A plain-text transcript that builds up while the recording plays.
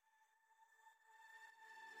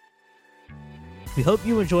We hope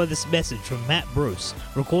you enjoy this message from Matt Bruce,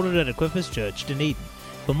 recorded at Equippers Church, Dunedin.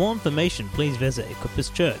 For more information, please visit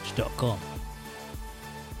equipperschurch.com.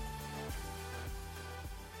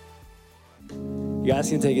 You guys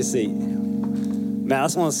can take a seat. Man, I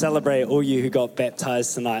just want to celebrate all you who got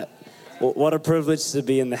baptized tonight. What a privilege to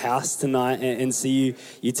be in the house tonight and see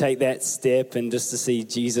you take that step, and just to see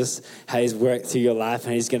Jesus, how he's worked through your life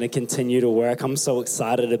and he's going to continue to work. I'm so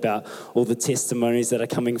excited about all the testimonies that are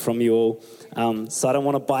coming from you all. So I don't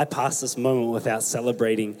want to bypass this moment without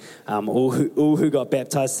celebrating all who got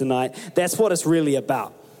baptized tonight. That's what it's really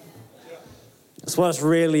about. It's what it's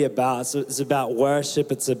really about. It's about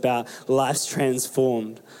worship. It's about lives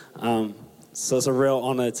transformed. So it's a real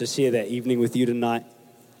honor to share that evening with you tonight.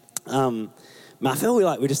 I feel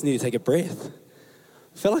like we just need to take a breath.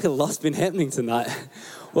 I feel like a lot's been happening tonight.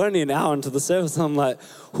 We're only an hour into the service, and I'm like,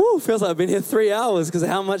 whew, feels like I've been here 3 hours because of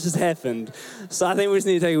how much has happened. So I think we just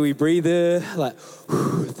need to take a wee breather, like,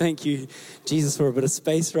 whew, thank you, Jesus, for a bit of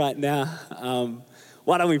space right now.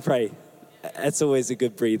 Why don't we pray? It's always a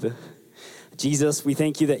good breather. Jesus, we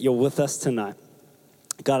thank you that you're with us tonight.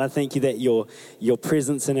 God, I thank you that your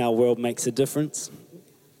presence in our world makes a difference.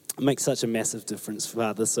 It makes such a massive difference,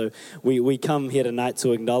 Father. So we come here tonight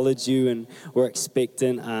to acknowledge you, and we're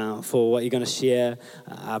expectant for what you're going to share.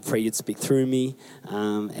 I pray you'd speak through me,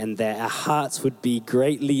 and that our hearts would be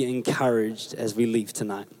greatly encouraged as we leave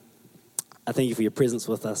tonight. I thank you for your presence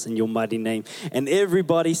with us in your mighty name. And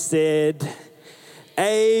everybody said,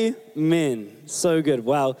 amen. So good.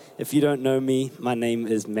 Well, if you don't know me, my name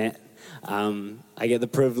is Matt. I get the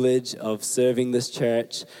privilege of serving this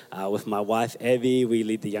church with my wife, Abby. We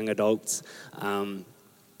lead the young adults.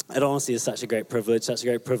 It honestly is such a great privilege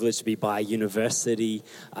to be by a university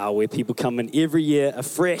where people come in every year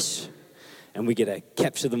afresh, and we get to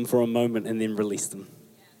capture them for a moment and then release them.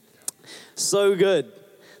 So good.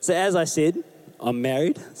 So as I said, I'm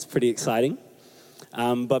married. It's pretty exciting.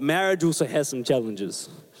 But marriage also has some challenges.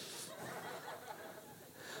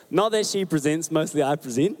 Not that she presents, mostly I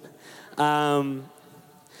present.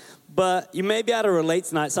 But you may be able to relate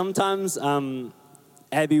tonight. Sometimes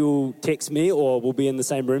Abby will text me, or we'll be in the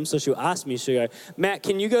same room, so she'll ask me, she'll go, Matt,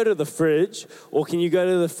 can you go to the fridge or can you go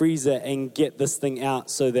to the freezer and get this thing out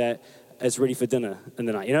so that it's ready for dinner in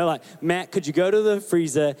the night? You know, like, Matt, could you go to the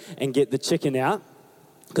freezer and get the chicken out?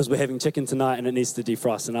 Because we're having chicken tonight and it needs to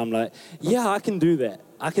defrost. And I'm like, yeah, I can do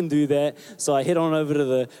that. So I head on over to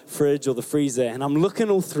the fridge or the freezer, and I'm looking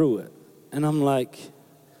all through it. And I'm like,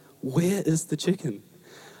 where is the chicken?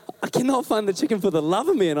 I cannot find the chicken for the love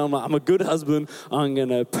of me. And I'm like, I'm a good husband. I'm going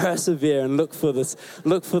to persevere and look for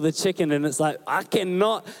the chicken. And it's like, I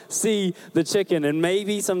cannot see the chicken. And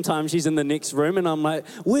maybe sometimes she's in the next room, and I'm like,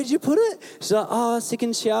 where'd you put it? She's like, oh,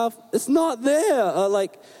 second shelf. It's not there.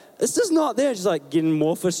 It's just not there. She's like getting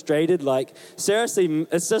more frustrated. Like, seriously,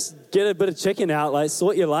 it's just get a bit of chicken out. Like,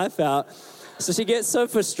 sort your life out. So she gets so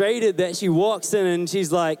frustrated that she walks in and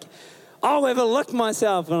she's like, I'll have a look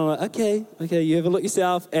myself. And I'm like, okay, you have a look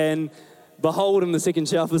yourself. And behold, in the second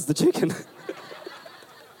shelf is the chicken.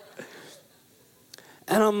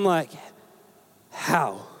 And I'm like,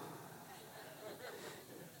 how?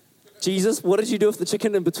 Jesus, what did you do with the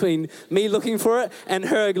chicken in between me looking for it and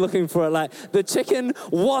her looking for it? Like, the chicken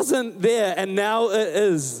wasn't there, and now it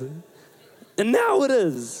is. And now it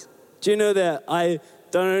is. Do you know that I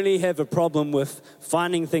don't only have a problem with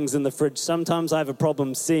finding things in the fridge, sometimes I have a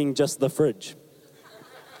problem seeing just the fridge.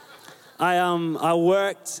 I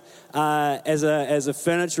worked as a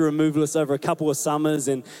furniture removalist over a couple of summers,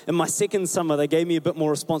 and in my second summer they gave me a bit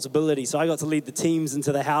more responsibility, so I got to lead the teams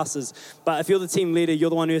into the houses. But if you're the team leader,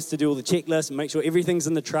 you're the one who has to do all the checklists and make sure everything's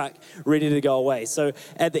in the truck ready to go away. So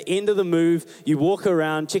at the end of the move, you walk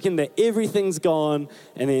around checking that everything's gone,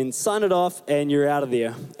 and then sign it off and you're out of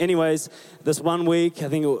there. Anyways, this one week, I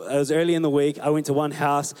think it was early in the week, I went to one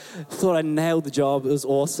house, thought I nailed the job, it was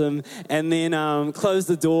awesome, and then closed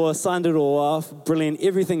the door, signed it all off, brilliant,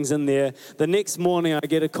 everything's in there. The next morning I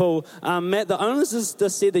get a call, Matt, the owners just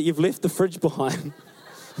said that you've left the fridge behind.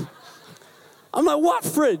 I'm like, what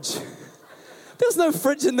fridge? There's no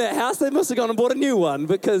fridge in that house. They must have gone and bought a new one,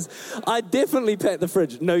 because I definitely packed the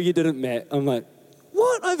fridge. No, you didn't, Matt. I'm like,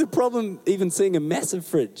 what? I have a problem even seeing a massive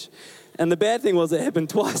fridge. And the bad thing was it happened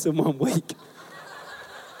twice in 1 week.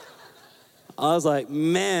 I was like,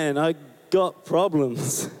 man, I got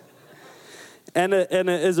problems. And it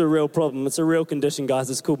is a real problem. It's a real condition, guys.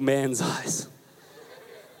 It's called man's eyes.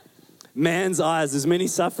 Man's eyes. There's many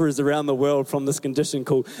sufferers around the world from this condition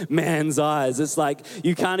called man's eyes. It's like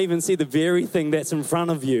you can't even see the very thing that's in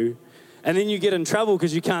front of you. And then you get in trouble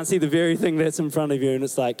because you can't see the very thing that's in front of you. And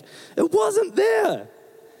it's like, it wasn't there.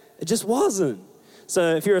 It just wasn't.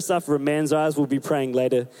 So if you're a sufferer of man's eyes, we'll be praying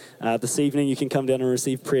later this evening. You can come down and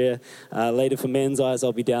receive prayer later for man's eyes.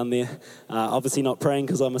 I'll be down there. Obviously not praying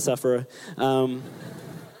because I'm a sufferer.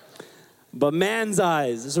 But man's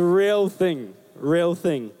eyes is a real thing. Real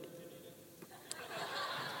thing.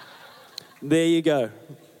 There you go.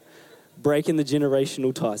 Breaking the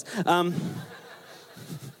generational ties.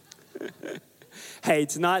 Hey,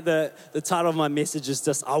 tonight the title of my message is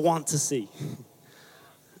just, I want to see.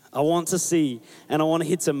 I want to see. And I want to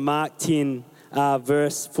hit to Mark 10,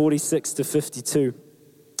 verse 46 to 52.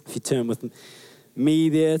 If you turn with me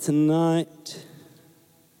there tonight.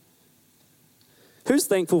 Who's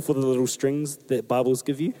thankful for the little strings that Bibles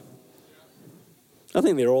give you? I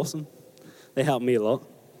think they're awesome. They help me a lot.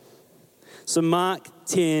 So Mark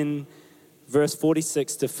 10, verse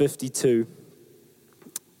 46 to 52.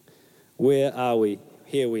 Where are we?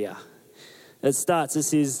 Here we are. It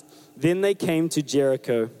says, then they came to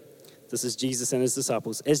Jericho. This is Jesus and his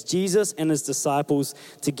disciples. As Jesus and his disciples,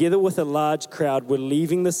 together with a large crowd, were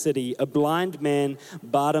leaving the city, a blind man,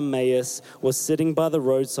 Bartimaeus, was sitting by the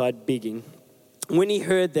roadside begging. When he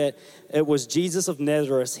heard that it was Jesus of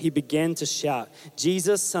Nazareth, he began to shout,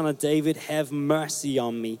 Jesus, son of David, have mercy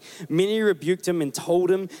on me. Many rebuked him and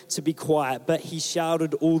told him to be quiet, but he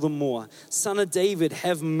shouted all the more, Son of David,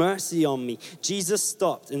 have mercy on me. Jesus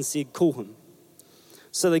stopped and said, call him.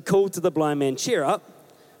 So they called to the blind man, cheer up,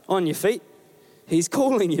 on your feet. He's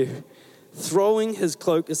calling you. Throwing his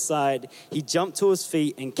cloak aside, he jumped to his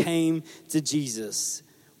feet and came to Jesus.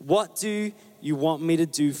 What do you want me to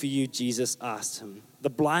do for you? Jesus asked him. The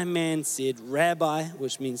blind man said, Rabbi,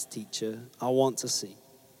 which means teacher, I want to see.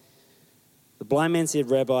 The blind man said,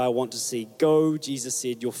 Rabbi, I want to see. Go, Jesus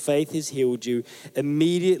said, your faith has healed you.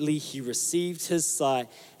 Immediately he received his sight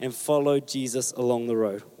and followed Jesus along the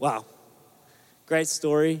road. Wow. Great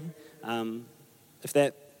story. If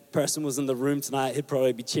that person was in the room tonight, he'd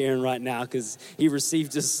probably be cheering right now because he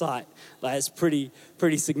received his sight. Like, it's pretty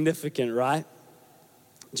significant, right?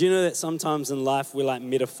 Do you know that sometimes in life we're like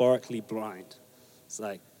metaphorically blind? It's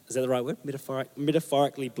like, is that the right word?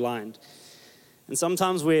 Metaphorically blind. And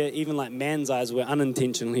sometimes we're even like man's eyes, we're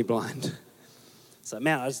unintentionally blind. It's like,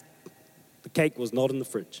 man, the cake was not in the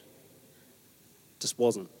fridge. Just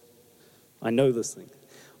wasn't. I know this thing.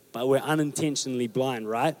 But we're unintentionally blind,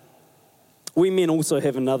 right? We men also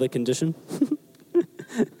have another condition.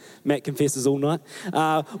 Matt confesses all night.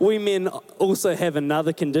 We men also have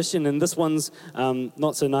another condition, and this one's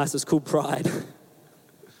not so nice. It's called pride.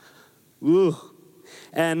 Ugh.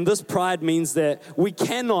 And this pride means that we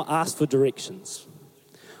cannot ask for directions.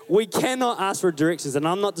 We cannot ask for directions, and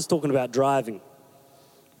I'm not just talking about driving.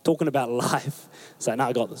 I'm talking about life. So, no,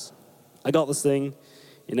 I got this. I got this thing.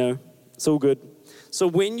 You know, it's all good. So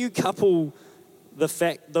when you couple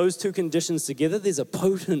those two conditions together, there's a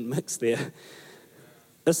potent mix there.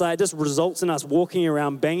 It's like it just results in us walking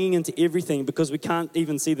around banging into everything because we can't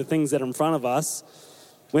even see the things that are in front of us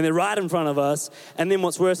when they're right in front of us. And then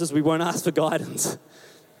what's worse is we won't ask for guidance.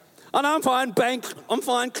 Oh no, I'm fine, bang, I'm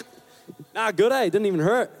fine. Nah, good, Didn't even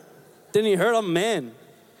hurt. I'm a man.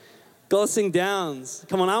 Got this thing down.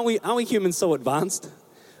 Come on, aren't we humans so advanced?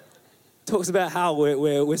 Talks about how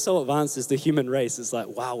we're so advanced as the human race. It's like,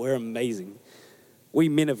 wow, we're amazing. We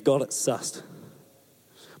men have got it sussed.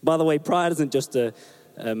 By the way, pride isn't just a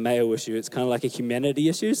male issue. It's kind of like a humanity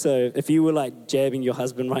issue. So if you were like jabbing your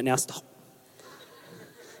husband right now, stop.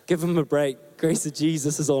 Give him a break. Grace of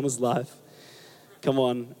Jesus is on his life. Come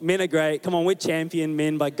on. Men are great. Come on, we're champion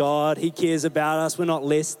men by God. He cares about us. We're not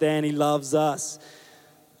less than. He loves us.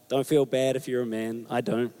 Don't feel bad if you're a man. I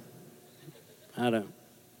don't.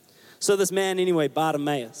 So this man anyway,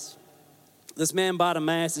 Bartimaeus. This man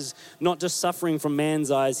Bartimaeus is not just suffering from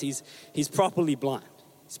man's eyes. He's properly blind.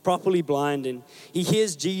 He's properly blind, and he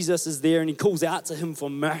hears Jesus is there, and he calls out to him for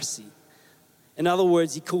mercy. In other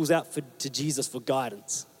words, he calls out to Jesus for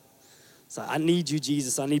guidance. So I need you,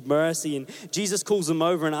 Jesus. I need mercy. And Jesus calls him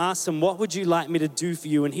over and asks him, what would you like me to do for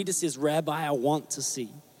you? And he just says, Rabbi, I want to see.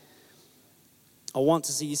 I want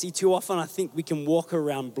to see. You see, too often I think we can walk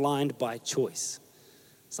around blind by choice.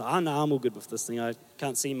 So I know I'm all good with this thing. I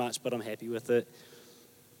can't see much, but I'm happy with it.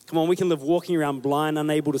 Come on, we can live walking around blind,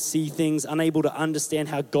 unable to see things, unable to understand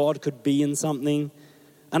how God could be in something,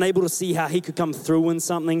 unable to see how he could come through in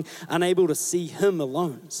something, unable to see him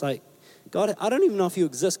alone. It's like, God, I don't even know if you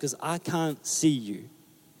exist because I can't see you.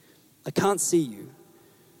 I can't see you.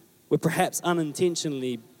 We're perhaps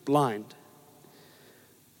unintentionally blind.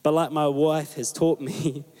 But like my wife has taught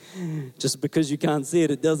me, just because you can't see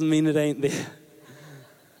it, it doesn't mean it ain't there.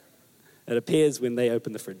 It appears when they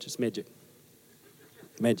open the fridge. It's magic.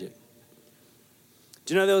 Magic.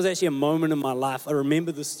 Do you know there was actually a moment in my life, I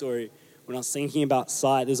remember this story, when I was thinking about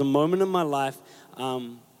sight, there's a moment in my life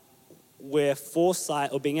where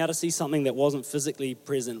foresight or being able to see something that wasn't physically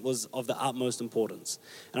present was of the utmost importance.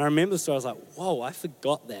 And I remember the story, I was like, whoa, I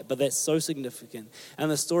forgot that, but that's so significant.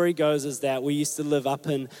 And the story goes is that we used to live up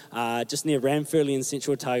in just near Ranfurly in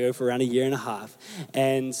Central Otago for around a year and a half,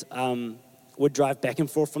 and would drive back and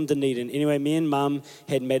forth from Dunedin. Anyway, me and Mum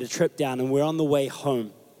had made a trip down, and we're on the way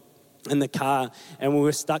home in the car, and we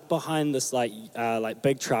were stuck behind this like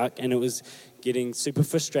big truck, and it was getting super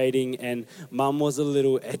frustrating, and Mum was a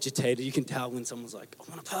little agitated. You can tell when someone's like, I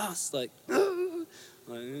want to pass, like,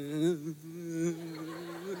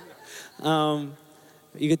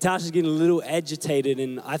 you could tell she's getting a little agitated,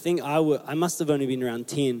 and I think I must have only been around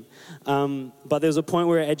 10. But there was a point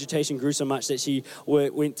where her agitation grew so much that she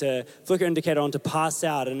went to flick her indicator on to pass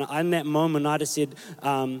out, and in that moment, I just said,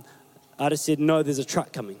 no, there's a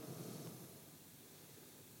truck coming.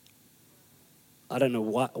 I don't know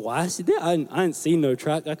why I said that. I didn't see no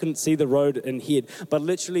truck. I couldn't see the road in head. But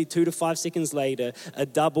literally 2 to 5 seconds later, a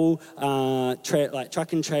double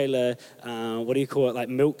truck and trailer, like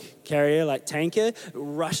milk carrier, like tanker,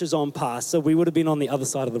 rushes on past. So we would have been on the other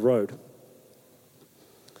side of the road.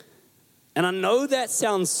 And I know that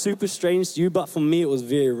sounds super strange to you, but for me it was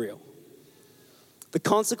very real. The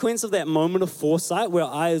consequence of that moment of foresight where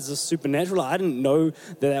I, as a supernatural, I didn't know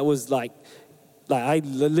that was like I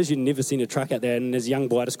literally never seen a truck out there, and as a young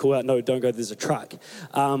boy, I just called out, no, don't go, there's a truck.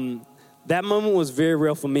 That moment was very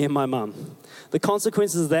real for me and my mum. The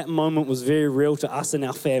consequences of that moment was very real to us and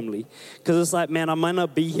our family, because it's like, man, I might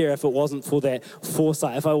not be here if it wasn't for that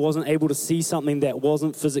foresight, if I wasn't able to see something that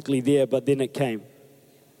wasn't physically there, but then it came.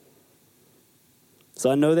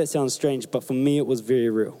 So I know that sounds strange, but for me, it was very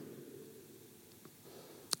real.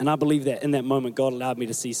 And I believe that in that moment, God allowed me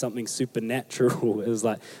to see something supernatural. It was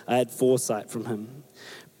like I had foresight from him.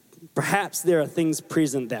 Perhaps there are things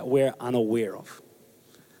present that we're unaware of.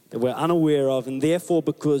 And therefore,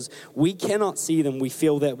 because we cannot see them, we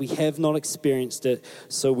feel that we have not experienced it,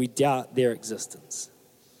 so we doubt their existence,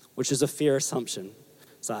 which is a fair assumption.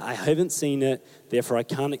 So I haven't seen it, therefore I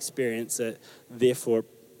can't experience it, therefore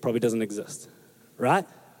it probably doesn't exist, right?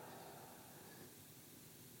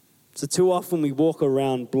 So too often we walk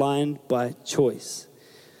around blind by choice.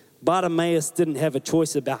 Bartimaeus didn't have a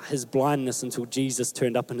choice about his blindness until Jesus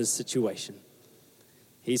turned up in his situation.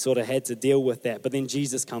 He sort of had to deal with that. But then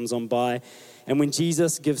Jesus comes on by, and when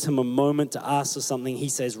Jesus gives him a moment to ask for something, he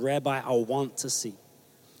says, Rabbi, I want to see.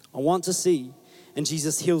 I want to see. And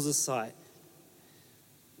Jesus heals his sight.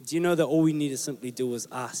 Do you know that all we need to simply do is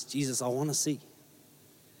ask, Jesus, I want to see.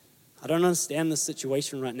 I don't understand the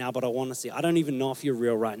situation right now, but I want to see. I don't even know if you're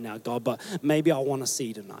real right now, God, but maybe I want to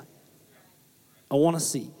see tonight. I want to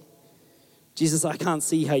see. Jesus, I can't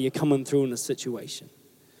see how you're coming through in this situation,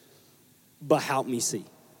 but help me see.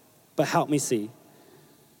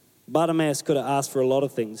 Bartimaeus could have asked for a lot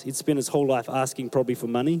of things. He'd spent his whole life asking probably for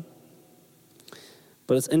money.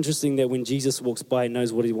 But it's interesting that when Jesus walks by, he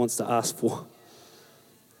knows what he wants to ask for.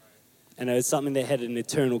 And it's something that had an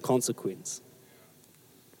eternal consequence.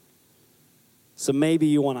 So maybe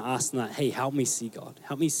you want to ask tonight, hey, help me see God.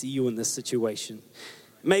 Help me see you in this situation.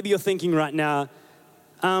 Maybe you're thinking right now,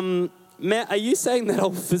 Matt, are you saying that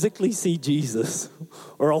I'll physically see Jesus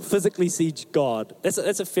or I'll physically see God? That's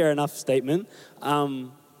a fair enough statement. If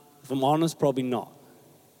I'm honest, probably not.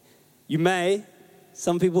 You may.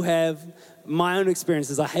 Some people have. My own experience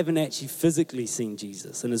is I haven't actually physically seen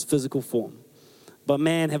Jesus in his physical form. But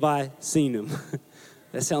man, have I seen him.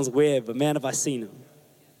 That sounds weird, but man, have I seen him.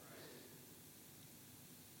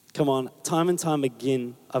 Come on, time and time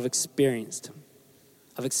again, I've experienced him.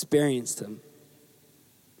 As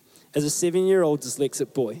a 7-year-old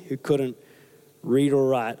dyslexic boy who couldn't read or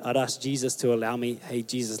write, I'd ask Jesus to allow me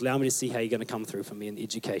to see how you're going to come through for me in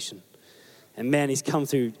education. And man, he's come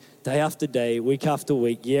through day after day, week after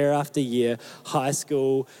week, year after year, high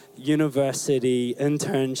school, university,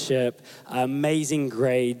 internship, amazing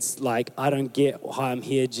grades. Like, I don't get why I'm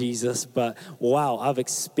here, Jesus, but wow, I've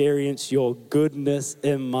experienced your goodness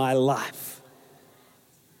in my life.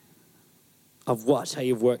 I've watched how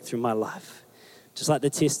you've worked through my life. Just like the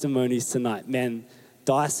testimonies tonight, man,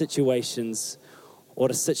 dire situations or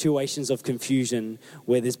the situations of confusion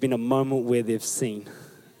where there's been a moment where they've seen.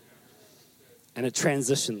 And it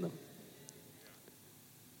transitioned them.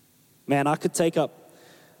 Man, I could take up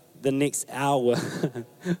the next hour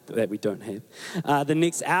that we don't have. The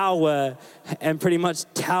next hour and pretty much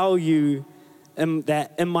tell you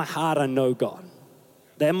that in my heart I know God.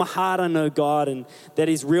 That in my heart I know God and that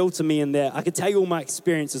he's real to me and that I could tell you all my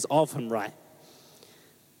experiences of him, right?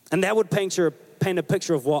 And that would paint a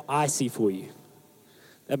picture of what I see for you.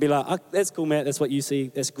 They'd be like, oh, that's cool, Matt, that's what you see,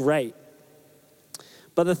 that's great.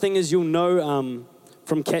 But the thing is, you'll know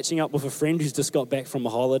from catching up with a friend who's just got back from a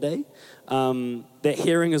holiday, that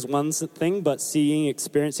hearing is one thing, but seeing,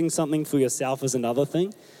 experiencing something for yourself is another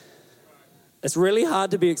thing. It's really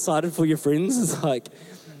hard to be excited for your friends. It's like,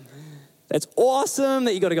 that's awesome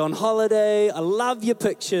that you got to go on holiday. I love your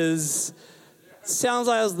pictures. Sounds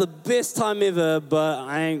like it was the best time ever, but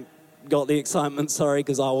I ain't got the excitement, sorry,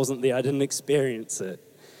 because I wasn't there. I didn't experience it.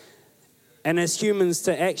 And as humans,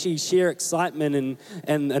 to actually share excitement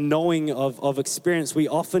and a knowing of experience, we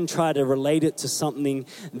often try to relate it to something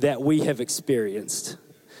that we have experienced.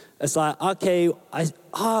 It's like, okay,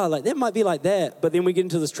 like that might be like that. But then we get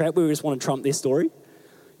into this trap where we just want to trump their story.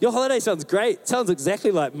 Your holiday sounds great. Sounds exactly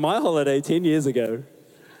like my holiday 10 years ago.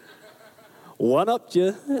 One-upped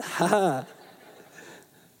you.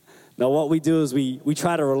 Now, what we do is we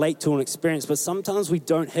try to relate to an experience, but sometimes we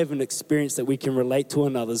don't have an experience that we can relate to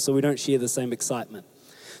another, so we don't share the same excitement.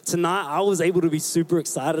 Tonight, I was able to be super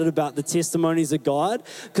excited about the testimonies of God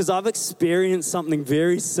because I've experienced something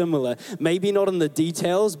very similar. Maybe not in the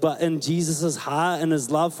details, but in Jesus' heart and his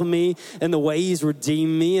love for me and the way he's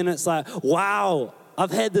redeemed me. And it's like, wow, I've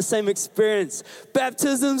had the same experience.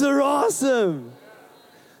 Baptisms are awesome.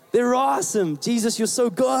 They're awesome. Jesus, you're so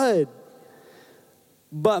good.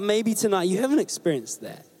 But maybe tonight you haven't experienced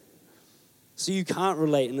that. So you can't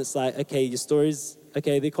relate. And it's like, okay, your stories,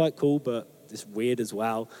 okay, they're quite cool, but it's weird as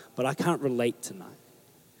well. But I can't relate tonight.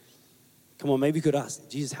 Come on, maybe you could ask,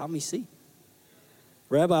 Jesus, help me see.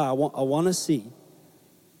 Rabbi, I want to see.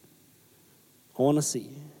 I want to see.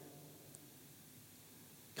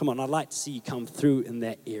 Come on, I'd like to see you come through in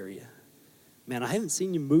that area. Man, I haven't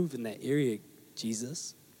seen you move in that area,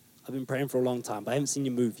 Jesus. I've been praying for a long time, but I haven't seen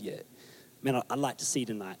you move yet. Man, I'd like to see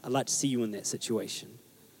tonight. I'd like to see you in that situation.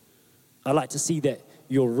 I'd like to see that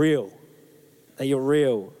you're real. That you're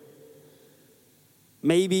real.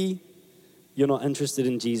 Maybe you're not interested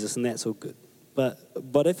in Jesus, and that's all good.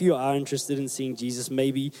 But if you are interested in seeing Jesus,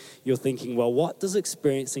 maybe you're thinking, well, what does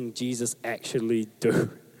experiencing Jesus actually do?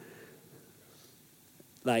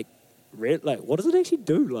 Like, what does it actually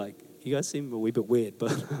do? Like, you guys seem a wee bit weird,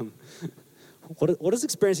 but what does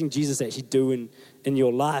experiencing Jesus actually do in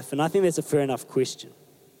your life? And I think that's a fair enough question.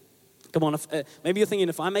 Come on, maybe you're thinking,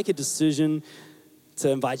 if I make a decision to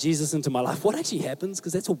invite Jesus into my life, what actually happens?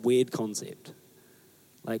 Because that's a weird concept.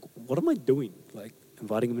 Like, what am I doing? Like,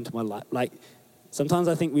 inviting him into my life? Like, sometimes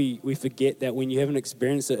I think we forget that when you haven't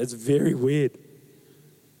experienced it, it's very weird.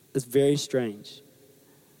 It's very strange.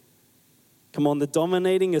 Come on, the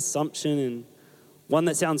dominating assumption, and one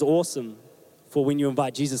that sounds awesome for when you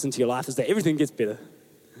invite Jesus into your life, is that everything gets better.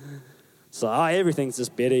 So everything's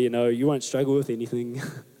just better, you won't struggle with anything.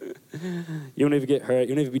 You'll never get hurt,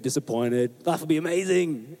 you'll never be disappointed, life will be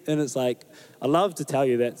amazing. And it's like, I love to tell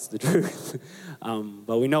you that's the truth,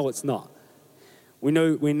 but we know it's not. We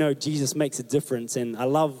know Jesus makes a difference, and I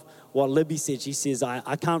love what Libby said. She says,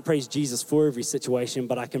 I can't praise Jesus for every situation,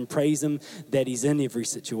 but I can praise him that he's in every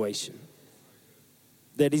situation.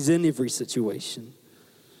 That he's in every situation.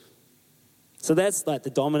 So that's like the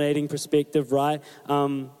dominating perspective, right?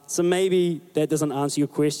 So maybe that doesn't answer your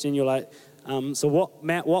question. You're like, so what,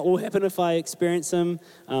 Matt, what will happen if I experience him?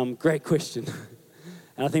 Great question.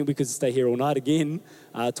 And I think we could stay here all night again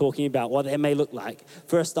talking about what that may look like.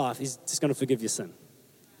 First off, he's just going to forgive your sin.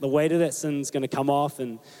 The weight of that sin is going to come off,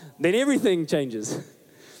 and then everything changes.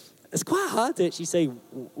 It's quite hard to actually say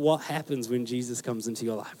what happens when Jesus comes into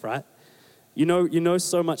your life, right? You know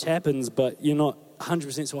so much happens, but you're not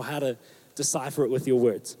 100% sure how to decipher it with your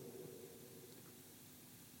words.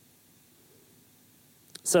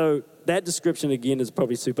 So that description, again, is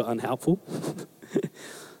probably super unhelpful.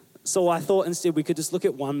 So I thought instead we could just look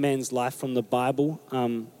at one man's life from the Bible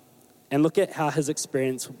and look at how his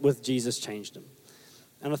experience with Jesus changed him.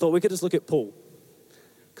 And I thought we could just look at Paul,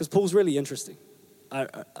 because Paul's really interesting.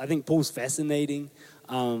 I think Paul's fascinating,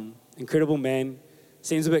 incredible man.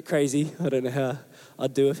 Seems a bit crazy. I don't know how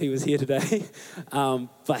I'd do if he was here today.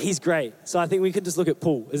 But he's great. So I think we could just look at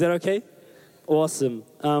Paul. Is that okay? Awesome.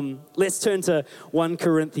 Let's turn to 1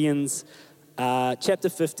 Corinthians chapter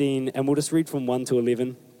 15, and we'll just read from 1 to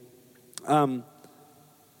 11. I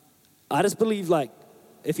just believe, like,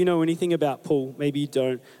 if you know anything about Paul, maybe you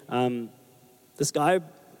don't. This guy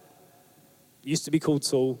used to be called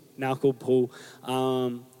Saul, now called Paul,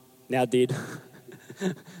 now dead.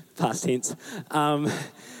 Past tense.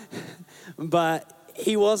 But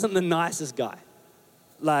he wasn't the nicest guy.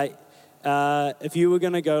 Like, if you were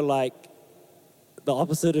going to go like the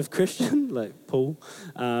opposite of Christian, like Paul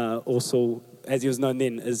or Saul, as he was known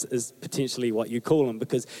then, is potentially what you call him,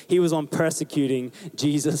 because he was on persecuting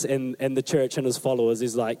Jesus and the church and his followers.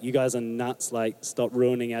 He's like, you guys are nuts, like, stop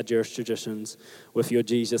ruining our Jewish traditions with your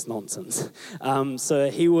Jesus nonsense. So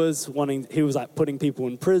he was like putting people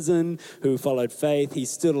in prison who followed faith. He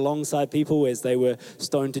stood alongside people as they were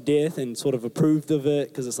stoned to death and sort of approved of it,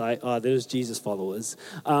 because it's like, oh, there's Jesus followers.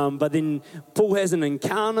 But then Paul has an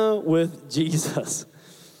encounter with Jesus.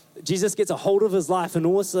 Jesus gets a hold of his life, and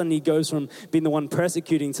all of a sudden he goes from being the one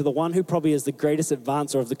persecuting to the one who probably is the greatest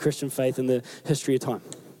advancer of the Christian faith in the history of time.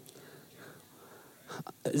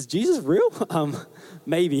 Is Jesus real?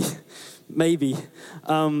 Maybe.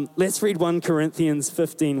 Let's read 1 Corinthians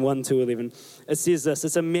 15, 1 to 11. It says this.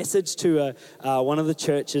 It's a message to one of the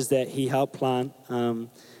churches that he helped plant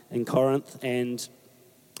in Corinth and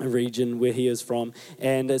a region where he is from.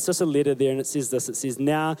 And it's just a letter there, and it says this. It says,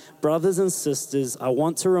 now, brothers and sisters, I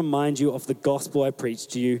want to remind you of the gospel I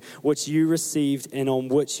preached to you, which you received and on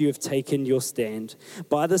which you have taken your stand.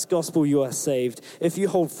 By this gospel you are saved, if you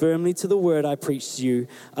hold firmly to the word I preached to you.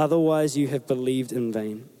 Otherwise you have believed in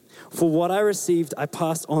vain. For what I received, I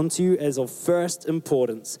passed on to you as of first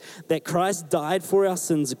importance, that Christ died for our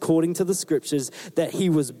sins according to the scriptures, that he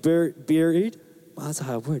was buried. Wow, that's a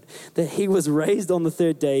hard word. That he was raised on the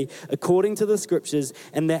third day according to the scriptures,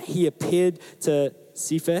 and that he appeared to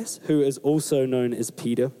Cephas, who is also known as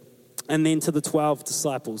Peter, and then to the 12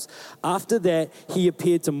 disciples. After that, he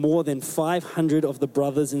appeared to more than 500 of the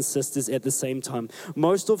brothers and sisters at the same time,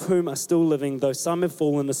 most of whom are still living, though some have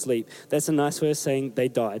fallen asleep. That's a nice way of saying they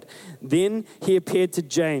died. Then he appeared to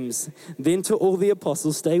James, then to all the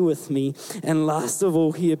apostles. Stay with me. And last of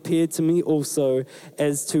all, he appeared to me also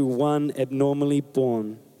as to one abnormally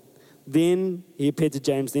born. Then he appeared to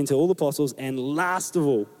James, then to all the apostles, and last of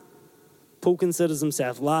all, Paul considers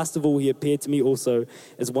himself, last of all, he appeared to me also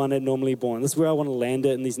as one abnormally born. This is where I want to land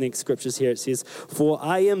it in these next scriptures here. It says, for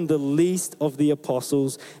I am the least of the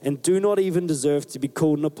apostles and do not even deserve to be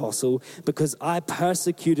called an apostle, because I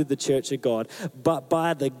persecuted the church of God. But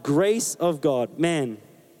by the grace of God, man,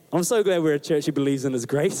 I'm so glad we're a church who believes in his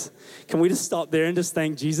grace. Can we just stop there and just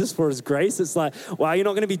thank Jesus for his grace? It's like, wow, you're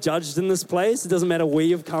not going to be judged in this place. It doesn't matter where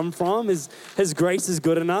you've come from. His grace is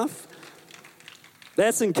good enough.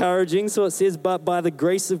 That's encouraging. So it says, but by the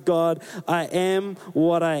grace of God, I am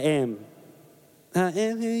what I am. I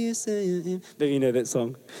am who you say I am. But you know that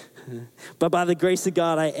song. But by the grace of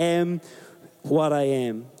God, I am what I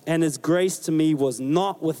am. And his grace to me was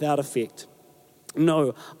not without effect.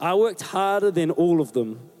 No, I worked harder than all of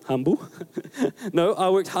them. Humble. No, I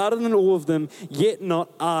worked harder than all of them, yet not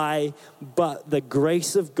I, but the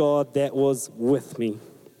grace of God that was with me.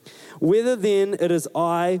 Whether then it is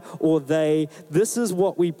I or they, this is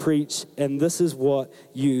what we preach and this is what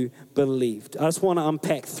you believed. I just want to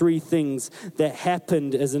unpack 3 things that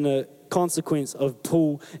happened as a consequence of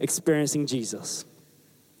Paul experiencing Jesus.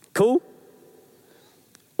 Cool?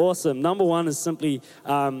 Awesome. Number 1 is simply,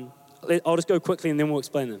 I'll just go quickly and then we'll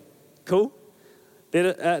explain them. Cool?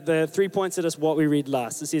 The 3 points at us what we read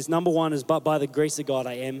last. It says number 1 is, but by the grace of God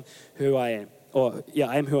I am who I am.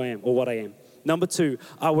 I am who I am, or what I am. Number 2,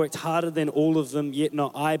 I worked harder than all of them, yet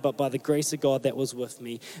not I, but by the grace of God that was with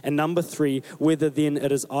me. And number 3, whether then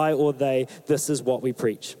it is I or they, this is what we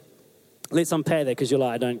preach. Let's unpack that, because you're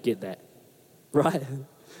like, I don't get that. Right?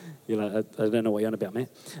 You're like, I don't know what you're on about,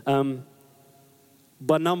 man.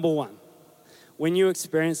 But number 1, when you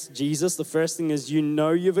experience Jesus, the first thing is you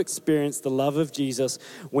know you've experienced the love of Jesus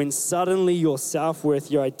when suddenly your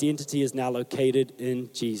self-worth, your identity is now located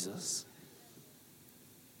in Jesus.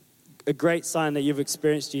 A great sign that you've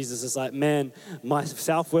experienced Jesus is like, man, my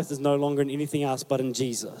self-worth is no longer in anything else but in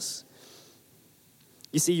Jesus.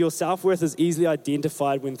 You see, your self-worth is easily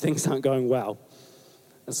identified when things aren't going well.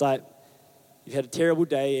 It's like you've had a terrible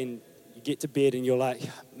day and you get to bed and you're like,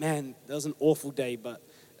 man, that was an awful day, but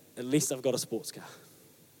at least I've got a sports car.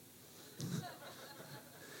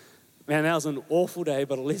 Man, that was an awful day,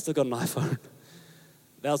 but at least I've got an iPhone.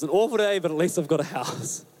 That was an awful day, but at least I've got a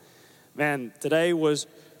house. Man, today was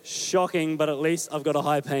shocking, but at least I've got a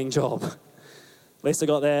high-paying job. At least I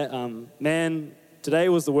got that. Man, today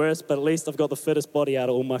was the worst, but at least I've got the fittest body out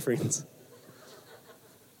of all my friends.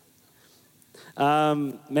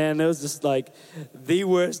 Man, it was just like the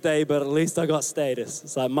worst day, but at least I got status.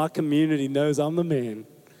 It's like my community knows I'm the man.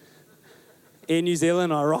 In New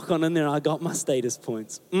Zealand, I rock on in there and I got my status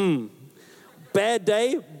points. Bad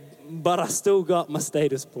day, but I still got my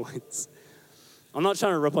status points. I'm not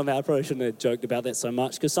trying to rip on that. I probably shouldn't have joked about that so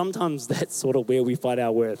much, because sometimes that's sort of where we find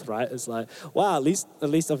our worth, right? It's like, wow, at least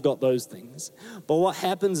I've got those things. But what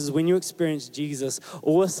happens is when you experience Jesus,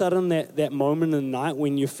 all of a sudden that moment in the night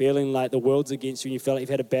when you're feeling like the world's against you and you feel like you've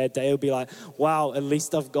had a bad day, it'll be like, wow, at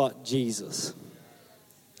least I've got Jesus.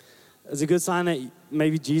 It's a good sign that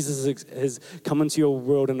maybe Jesus has come into your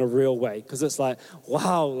world in a real way, because it's like,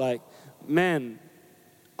 wow, like, man,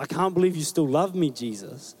 I can't believe you still love me,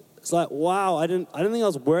 Jesus. It's like, wow, I didn't think I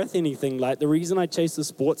was worth anything. Like, the reason I chased the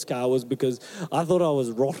sports car was because I thought I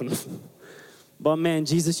was rotten. But man,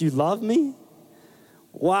 Jesus, you love me?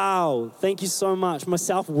 Wow, thank you so much. My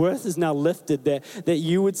self-worth is now lifted, that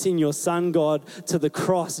you would send your son, God, to the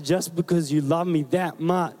cross just because you love me that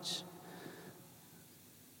much.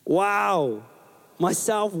 Wow, my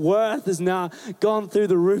self-worth has now gone through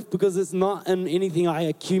the roof, because it's not in anything I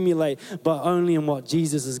accumulate, but only in what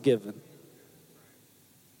Jesus has given.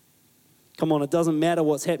 Come on, it doesn't matter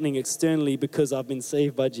what's happening externally, because I've been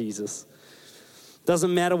saved by Jesus.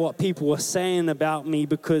 Doesn't matter what people are saying about me,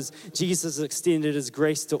 because Jesus has extended his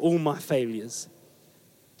grace to all my failures.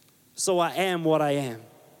 So I am what I am.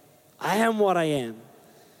 I am what I am.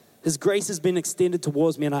 His grace has been extended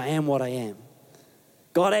towards me, and I am what I am.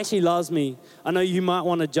 God actually loves me. I know you might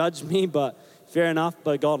want to judge me, but fair enough,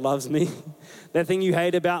 but God loves me. That thing you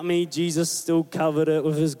hate about me, Jesus still covered it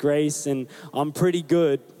with his grace, and I'm pretty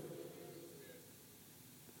good.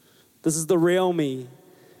 This is the real me.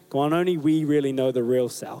 Come on, only we really know the real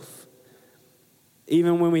self.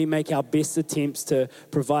 Even when we make our best attempts to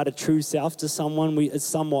provide a true self to someone, it's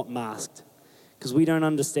somewhat masked, because we don't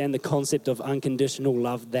understand the concept of unconditional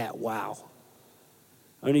love that wow.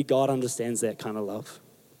 Only God understands that kind of love.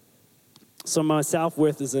 So my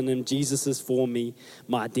self-worth is in him. Jesus is for me.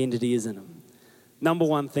 My identity is in him. Number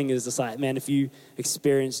one thing is just like, man, if you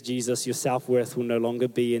experience Jesus, your self-worth will no longer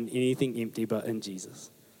be in anything empty but in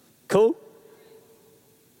Jesus. Cool?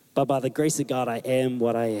 But by the grace of God, I am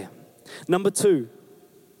what I am. Number two,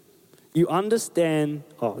 you understand,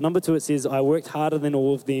 number two, it says, I worked harder than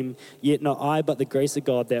all of them, yet not I, but the grace of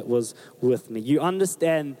God that was with me. You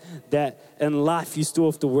understand that in life, you still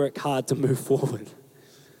have to work hard to move forward.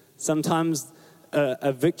 Sometimes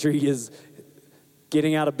a victory is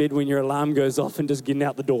getting out of bed when your alarm goes off and just getting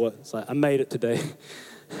out the door. It's like, I made it today.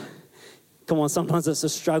 Come on, sometimes it's a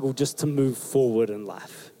struggle just to move forward in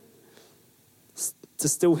life. To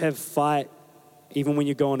still have fight even when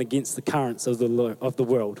you're going against the currents of the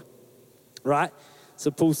world, right? So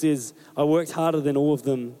Paul says, I worked harder than all of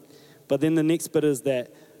them. But then the next bit is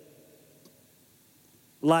that,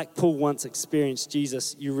 like Paul once experienced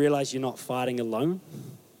Jesus, you realize you're not fighting alone.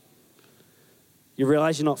 You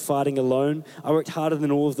realize you're not fighting alone. I worked harder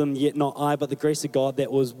than all of them, yet not I, but the grace of God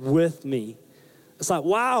that was with me. It's like,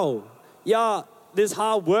 wow, yeah, there's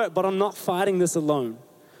hard work, but I'm not fighting this alone.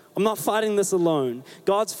 I'm not fighting this alone.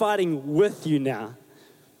 God's fighting with you now.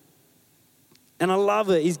 And I love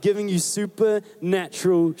it. He's giving you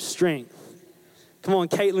supernatural strength. Come on,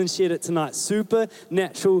 Caitlin shared it tonight.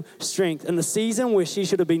 Supernatural strength. In the season where she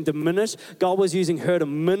should have been diminished, God was using her to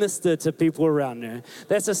minister to people around her.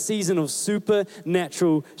 That's a season of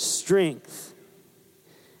supernatural strength.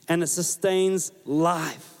 And it sustains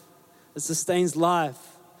life. It sustains life.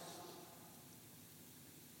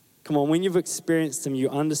 Come on, when you've experienced him, you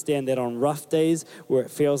understand that on rough days where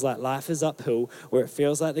it feels like life is uphill, where it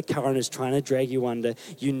feels like the current is trying to drag you under,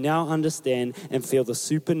 you now understand and feel the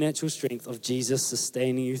supernatural strength of Jesus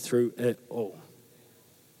sustaining you through it all.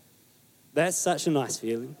 That's such a nice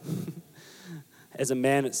feeling. As a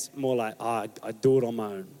man, it's more like, I do it on my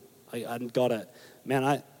own. I got it.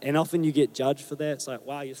 Man, and often you get judged for that. It's like,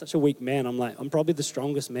 wow, you're such a weak man. I'm like, I'm probably the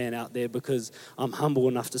strongest man out there because I'm humble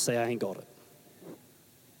enough to say I ain't got it.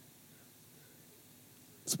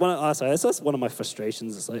 That's one of my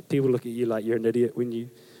frustrations. It's like people look at you like you're an idiot when you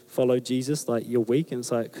follow Jesus, like you're weak. And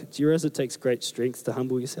it's like, do you realize it takes great strength to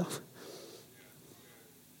humble yourself?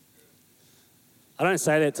 I don't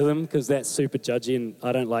say that to them because that's super judgy and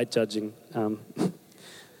I don't like judging.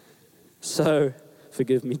 So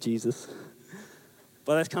forgive me, Jesus.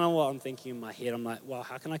 But that's kind of what I'm thinking in my head. I'm like, wow,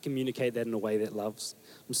 how can I communicate that in a way that loves?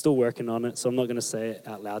 I'm still working on it, so I'm not going to say it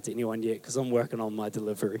out loud to anyone yet because I'm working on my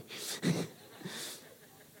delivery.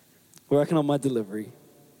 Working on my delivery.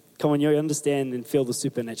 Come on, you understand and feel the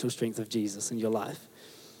supernatural strength of Jesus in your life.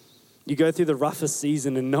 You go through the roughest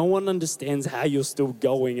season and no one understands how you're still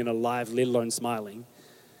going and alive, let alone smiling.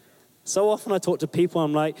 So often I talk to people,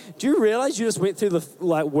 I'm like, do you realize you just went through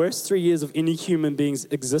the worst 3 years of any human being's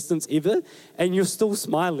existence ever and you're still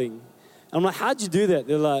smiling? And I'm like, how'd you do that?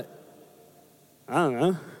 They're like, I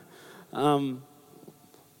don't know.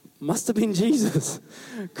 Must have been Jesus,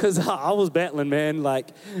 because I was battling, man, like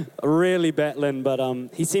really battling, but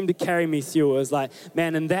he seemed to carry me through. It was like,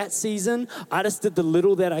 man, in that season, I just did the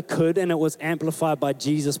little that I could, and it was amplified by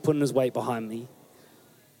Jesus putting his weight behind me.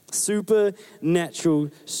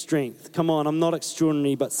 Supernatural strength. Come on, I'm not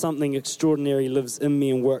extraordinary, but something extraordinary lives in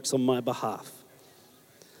me and works on my behalf.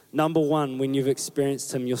 Number one, when you've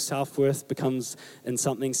experienced him, your self-worth becomes in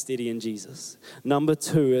something steady in Jesus. Number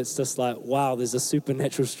two, it's just like, wow, there's a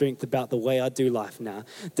supernatural strength about the way I do life now.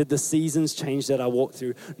 Did the seasons change that I walk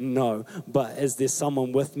through? No. But is there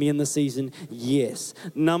someone with me in the season? Yes.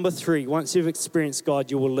 Number three, once you've experienced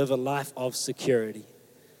God, you will live a life of security.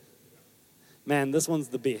 Man, this one's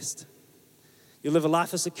the best. You live a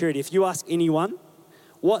life of security. If you ask anyone,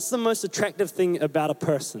 what's the most attractive thing about a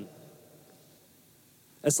person?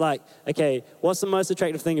 It's like, okay, what's the most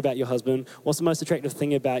attractive thing about your husband? What's the most attractive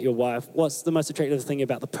thing about your wife? What's the most attractive thing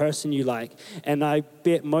about the person you like? And I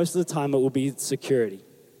bet most of the time it will be security.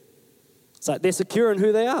 It's like they're secure in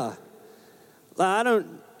who they are. Like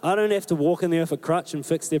I don't have to walk in there with a crutch and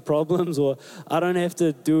fix their problems, or I don't have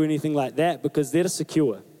to do anything like that because they're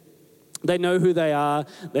secure. They know who they are.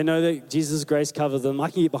 They know that Jesus' grace covers them.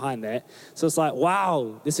 I can get behind that. So it's like,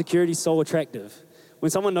 wow, their security is so attractive. When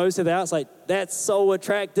someone knows who they are, it's like, that's so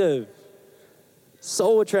attractive.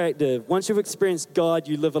 So attractive. Once you've experienced God,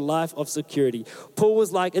 you live a life of security. Paul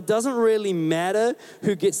was like, it doesn't really matter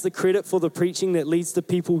who gets the credit for the preaching that leads the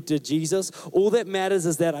people to Jesus. All that matters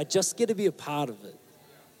is that I just get to be a part of it.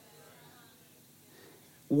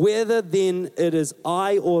 Whether then it is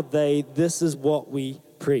I or they, this is what we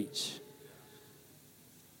preach.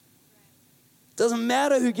 Doesn't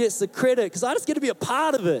matter who gets the credit, because I just get to be a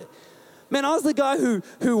part of it. Man, I was the guy who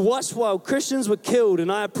watched while Christians were killed, and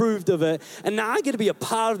I approved of it, and now I get to be a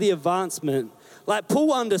part of the advancement. Like,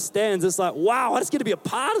 Paul understands. It's like, wow, I just get to be a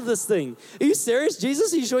part of this thing. Are you serious,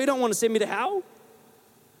 Jesus? Are you sure you don't want to send me to hell?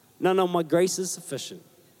 No, my grace is sufficient.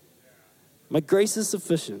 My grace is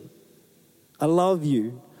sufficient. I love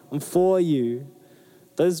you. I'm for you.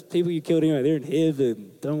 Those people you killed anyway, they're in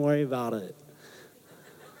heaven. Don't worry about it.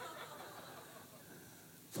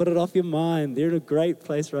 Put it off your mind. They're in a great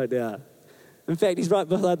place right now. In fact, he's right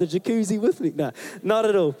beside the jacuzzi with me. No, not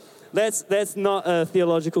at all. That's not a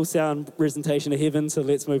theological sound presentation of heaven, so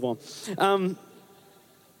let's move on.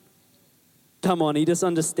 Come on, he just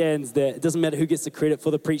understands that it doesn't matter who gets the credit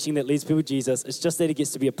for the preaching that leads people to Jesus. It's just that he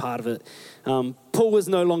gets to be a part of it. Paul was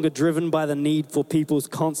no longer driven by the need for people's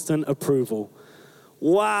constant approval.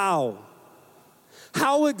 Wow.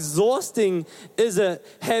 How exhausting is it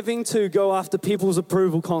having to go after people's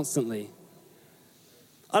approval constantly?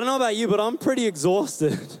 I don't know about you, but I'm pretty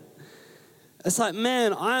exhausted. It's like,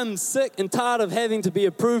 man, I'm sick and tired of having to be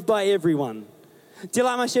approved by everyone. Do you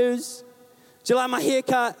like my shoes? Do you like my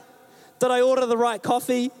haircut? Did I order the right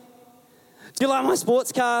coffee? Do you like my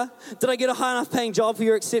sports car? Did I get a high enough paying job for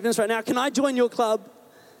your acceptance right now? Can I join your club?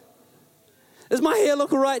 Does my hair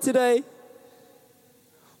look all right today?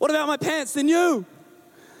 What about my pants? They're new.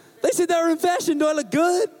 They said they were in fashion. Do I look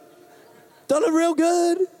good? Do I look real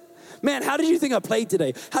good? Man, how did you think I played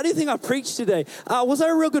today? How do you think I preached today? Was I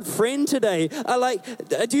a real good friend today?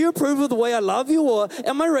 Do you approve of the way I love you? Or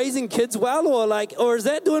am I raising kids well? Or is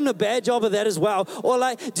that doing a bad job of that as well? Or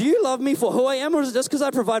do you love me for who I am? Or is it just because I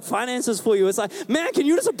provide finances for you? It's like, man, can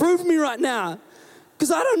you just approve of me right now?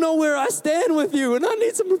 Because I don't know where I stand with you and I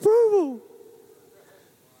need some approval.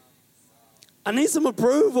 I need some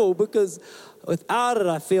approval because without it,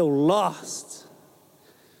 I feel lost.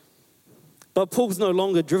 But Paul's no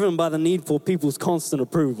longer driven by the need for people's constant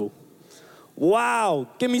approval. Wow,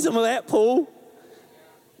 give me some of that, Paul.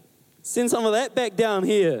 Send some of that back down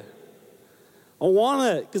here. I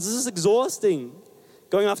want it because this is exhausting,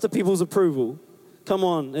 going after people's approval. Come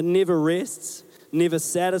on, it never rests, never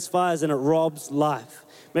satisfies, and it robs life.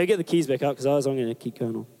 May I get the keys back up because I'm going to keep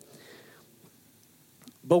going on.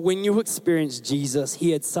 But when you experience Jesus,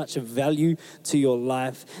 he had such a value to your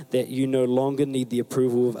life that you no longer need the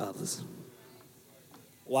approval of others.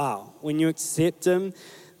 Wow. When you accept him,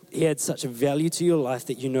 he had such a value to your life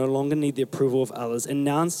that you no longer need the approval of others. And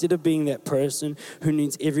now instead of being that person who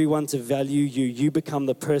needs everyone to value you, you become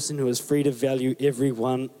the person who is free to value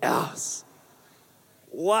everyone else.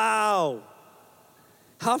 Wow.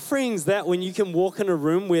 How freeing is that when you can walk in a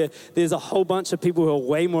room where there's a whole bunch of people who are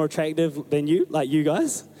way more attractive than you, like you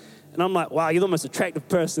guys? And I'm like, wow, you're the most attractive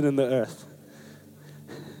person in the earth.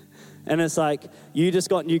 And it's like, you just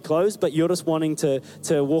got new clothes, but you're just wanting to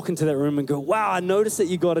walk into that room and go, wow, I noticed that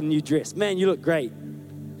you got a new dress. Man, you look great.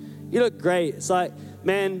 You look great. It's like,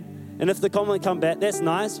 man, and if the compliment come back, that's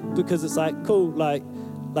nice because it's like, cool, like,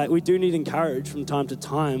 like, we do need encouragement from time to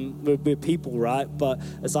time. We're people, right? But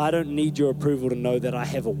it's, I don't need your approval to know that I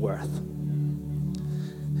have a worth.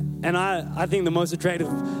 And I think the most attractive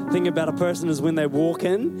thing about a person is when they walk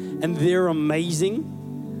in and they're amazing,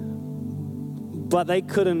 but they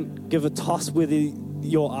couldn't give a toss whether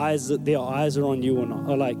their eyes are on you or not.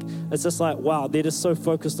 Or like, it's just like, wow, they're just so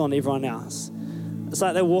focused on everyone else. It's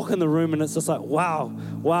like they walk in the room and it's just like, wow.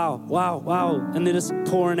 And they're just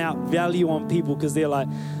pouring out value on people because they're like,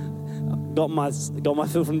 got my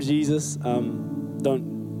fill from Jesus. I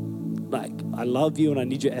love you and I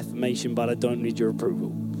need your affirmation, but I don't need your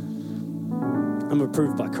approval. I'm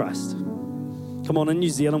approved by Christ. Come on, in New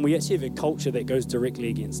Zealand, we actually have a culture that goes directly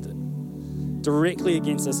against it. Directly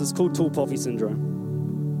against us. It's called tall poppy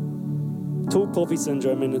syndrome. Tall poppy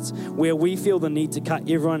syndrome, and it's where we feel the need to cut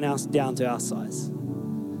everyone else down to our size.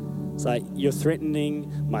 It's like, you're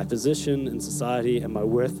threatening my position in society and my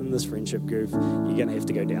worth in this friendship group. You're going to have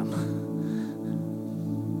to go down.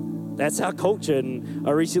 That's our culture. And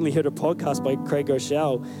I recently heard a podcast by Craig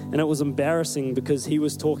Rochelle, and it was embarrassing because he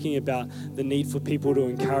was talking about the need for people to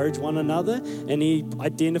encourage one another. And he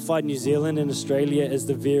identified New Zealand and Australia as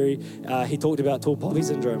he talked about tall poppy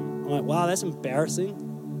syndrome. I'm like, wow, that's embarrassing.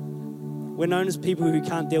 We're known as people who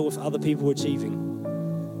can't deal with other people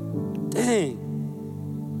achieving.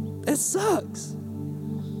 Dang. It sucks.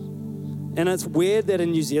 And it's weird that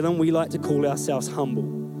in New Zealand, we like to call ourselves humble.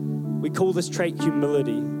 We call this trait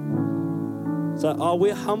humility. So,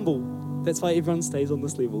 we're humble. That's why everyone stays on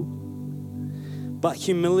this level. But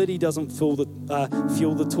humility doesn't fuel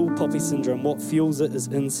the tall poppy syndrome. What fuels it is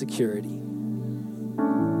insecurity.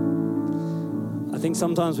 I think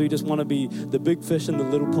sometimes we just want to be the big fish in the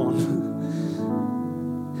little pond.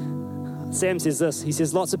 Sam says this. He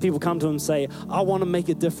says, lots of people come to him and say, I want to make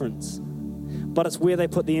a difference. But it's where they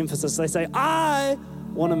put the emphasis. They say, I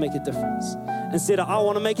want to make a difference. Instead of, I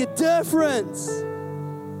want to make a difference.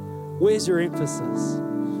 Where's your emphasis?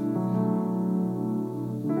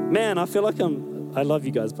 Man, I feel like I love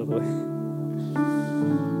you guys, by the way.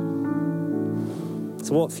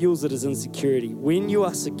 So what fuels it is insecurity. When you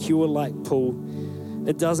are secure like Paul,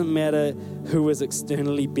 it doesn't matter who is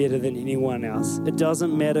externally better than anyone else. It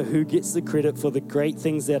doesn't matter who gets the credit for the great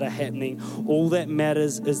things that are happening. All that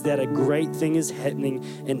matters is that a great thing is happening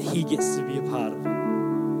and he gets to be a part of it.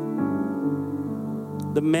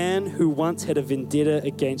 The man who once had a vendetta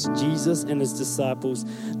against Jesus and his disciples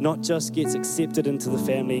not just gets accepted into the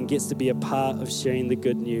family and gets to be a part of sharing the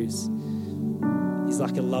good news. He's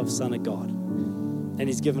like a loved son of God. And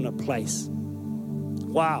he's given a place.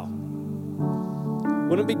 Wow.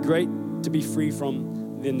 Wouldn't it be great to be free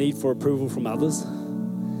from the need for approval from others?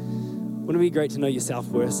 Wouldn't it be great to know your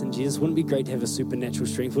self-worth in Jesus? Wouldn't it be great to have a supernatural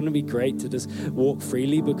strength? Wouldn't it be great to just walk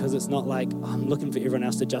freely because it's not like, I'm looking for everyone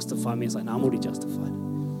else to justify me. It's like, no, I'm already justified.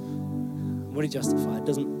 I'm already justified. It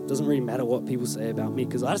doesn't really matter what people say about me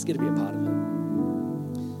because I just get to be a part of it.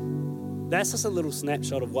 That's just a little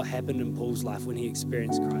snapshot of what happened in Paul's life when he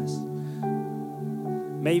experienced Christ.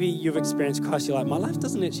 Maybe you've experienced Christ, you're like, my life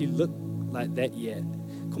doesn't actually look like that yet.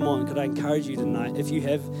 Come on, could I encourage you tonight, if you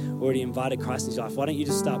have already invited Christ into your life, why don't you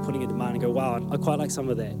just start putting a demand and go, wow, I quite like some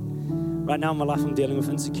of that. Right now in my life, I'm dealing with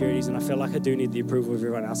insecurities and I feel like I do need the approval of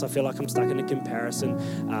everyone else. I feel like I'm stuck in a comparison,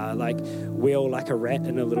 like we're all like a rat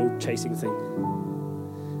in a little chasing thing.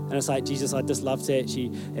 And it's like, Jesus, I'd just love to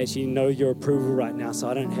actually know your approval right now so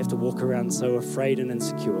I don't have to walk around so afraid and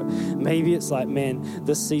insecure. Maybe it's like, man,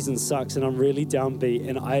 this season sucks and I'm really downbeat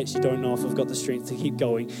and I actually don't know if I've got the strength to keep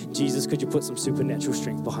going. Jesus, could you put some supernatural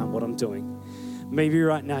strength behind what I'm doing? Maybe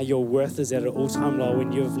right now your worth is at an all-time low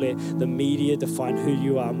and you've let the media define who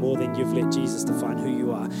you are more than you've let Jesus define who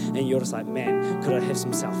you are. And you're just like, man, could I have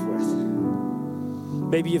some self-worth?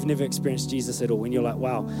 Maybe you've never experienced Jesus at all and you're like,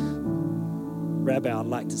 wow, Rabbi, I'd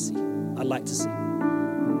like to see.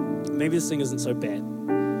 Maybe this thing isn't so bad.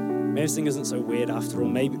 Maybe this thing isn't so weird after all.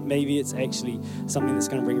 Maybe it's actually something that's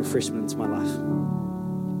going to bring refreshment into my life.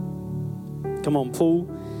 Come on, Paul.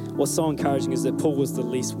 What's so encouraging is that Paul was the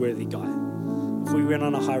least worthy guy. If we went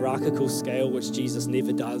on a hierarchical scale, which Jesus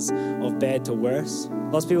never does, of bad to worse,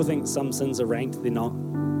 lots of people think some sins are ranked. They're not.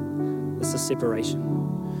 It's a separation.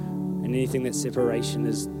 And anything that's separation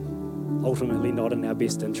is ultimately not in our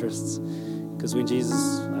best interests. Because when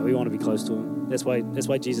Jesus, we want to be close to him. That's why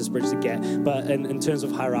Jesus bridged the gap. But in terms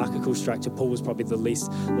of hierarchical structure, Paul was probably the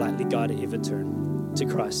least likely guy to ever turn to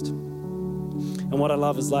Christ. And what I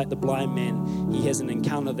love is like the blind man, he has an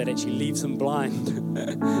encounter that actually leaves him blind.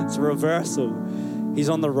 It's a reversal. He's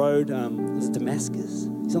on the road, is it Damascus?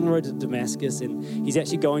 He's on the road to Damascus and he's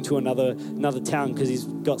actually going to another town because he's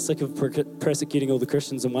got sick of persecuting all the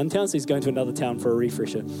Christians in one town, so he's going to another town for a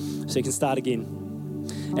refresher so he can start again.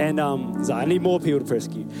 And he's like, I need more people to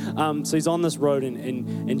persecute. So he's on this road,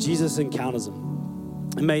 and Jesus encounters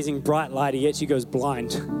him. Amazing bright light. He actually goes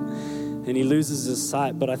blind. And he loses his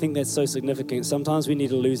sight, but I think that's so significant. Sometimes we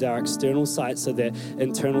need to lose our external sight so that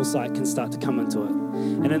internal sight can start to come into it.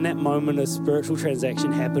 And in that moment, a spiritual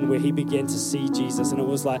transaction happened where he began to see Jesus, and it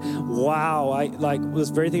was like, wow, this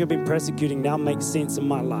very thing I've been persecuting now makes sense in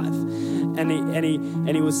my life. And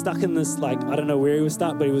he was stuck in this, I don't know where he was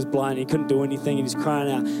stuck, but he was blind. He couldn't do anything. He was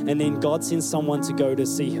crying out, and then God sends someone to go to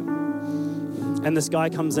see him. And this guy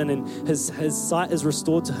comes in, and his sight is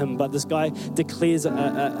restored to him, but this guy declares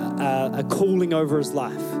a calling over his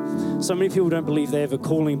life. So many people don't believe they have a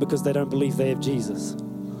calling because they don't believe they have Jesus.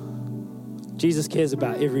 Jesus cares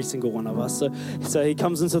about every single one of us. So he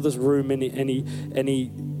comes into this room, and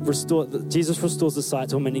Jesus restores the sight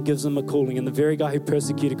to him, and he gives him a calling. And the very guy who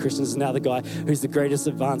persecuted Christians is now the guy who's the greatest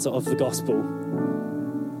advancer of the gospel.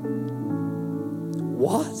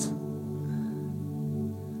 What?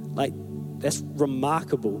 That's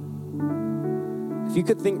remarkable. If you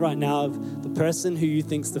could think right now of the person who you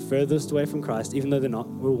think's the furthest away from Christ, even though they're not,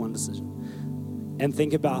 we're all one decision, and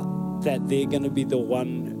think about that they're going to be the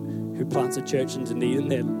one who plants a church in Dunedin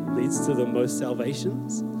that leads to the most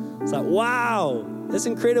salvations. It's like, wow, that's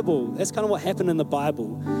incredible. That's kind of what happened in the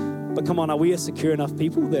Bible. But come on, are we a secure enough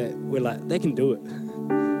people that we're like, they can do it?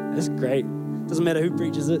 That's great. Doesn't matter who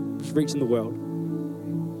preaches it, just reaching the world.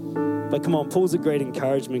 But come on, Paul's a great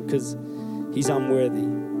encouragement because he's unworthy.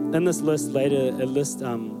 In this list later, it lists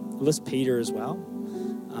Peter as well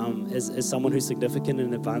as someone who's significant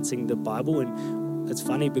in advancing the Bible. And it's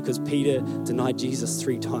funny because Peter denied Jesus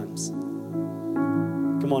 3 times.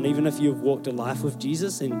 Come on, even if you've walked a life with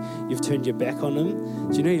Jesus and you've turned your back on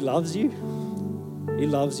him, do you know he loves you? He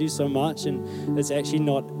loves you so much, and it's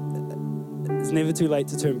never too late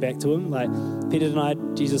to turn back to him. Peter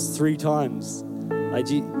denied Jesus 3 times.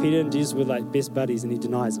 Peter and Jesus were best buddies, and he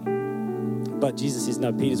denies him. But Jesus says,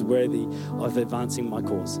 no, Peter's worthy of advancing my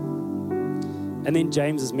cause. And then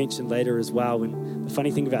James is mentioned later as well. And the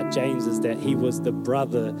funny thing about James is that he was the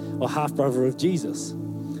brother or half-brother of Jesus.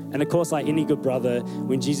 And of course, like any good brother,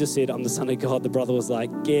 when Jesus said, I'm the Son of God, the brother was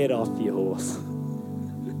like, get off your horse.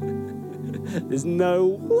 There's no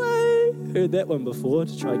way. Heard that one before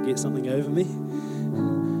to try and get something over me.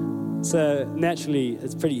 So naturally,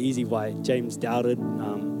 it's pretty easy why James doubted.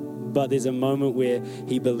 But there's a moment where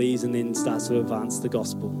he believes and then starts to advance the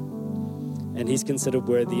gospel. And he's considered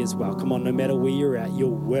worthy as well. Come on, no matter where you're at, you're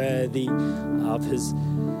worthy of his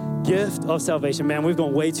gift of salvation. Man, we've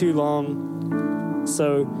gone way too long.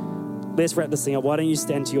 So let's wrap this thing up. Why don't you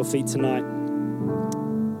stand to your feet tonight?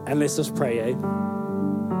 And let's just pray, eh?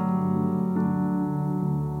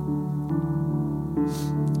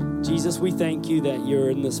 Jesus, we thank you that you're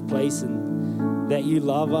in this place and that you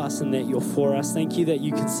love us and that you're for us. Thank you that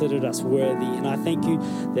you considered us worthy. And I thank you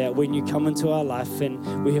that when you come into our life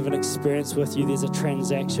and we have an experience with you, there's a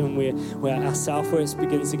transaction where our self-worth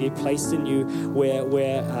begins to get placed in you, where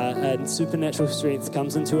a supernatural strength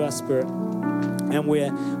comes into our spirit, and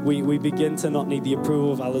where we begin to not need the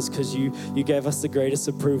approval of others because you gave us the greatest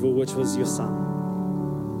approval, which was your Son.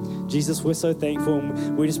 Jesus, we're so thankful,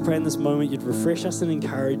 and we just pray in this moment you'd refresh us and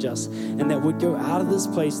encourage us, and that we'd go out of this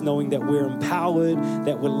place knowing that we're empowered,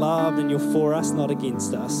 that we're loved, and you're for us, not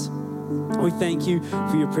against us. We thank you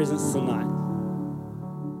for your presence tonight.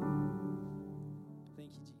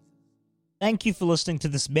 Thank you, Jesus. Thank you for listening to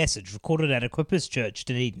this message recorded at Equippers Church,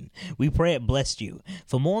 Dunedin. We pray it blessed you.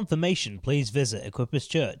 For more information, please visit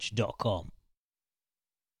equipperschurch.com.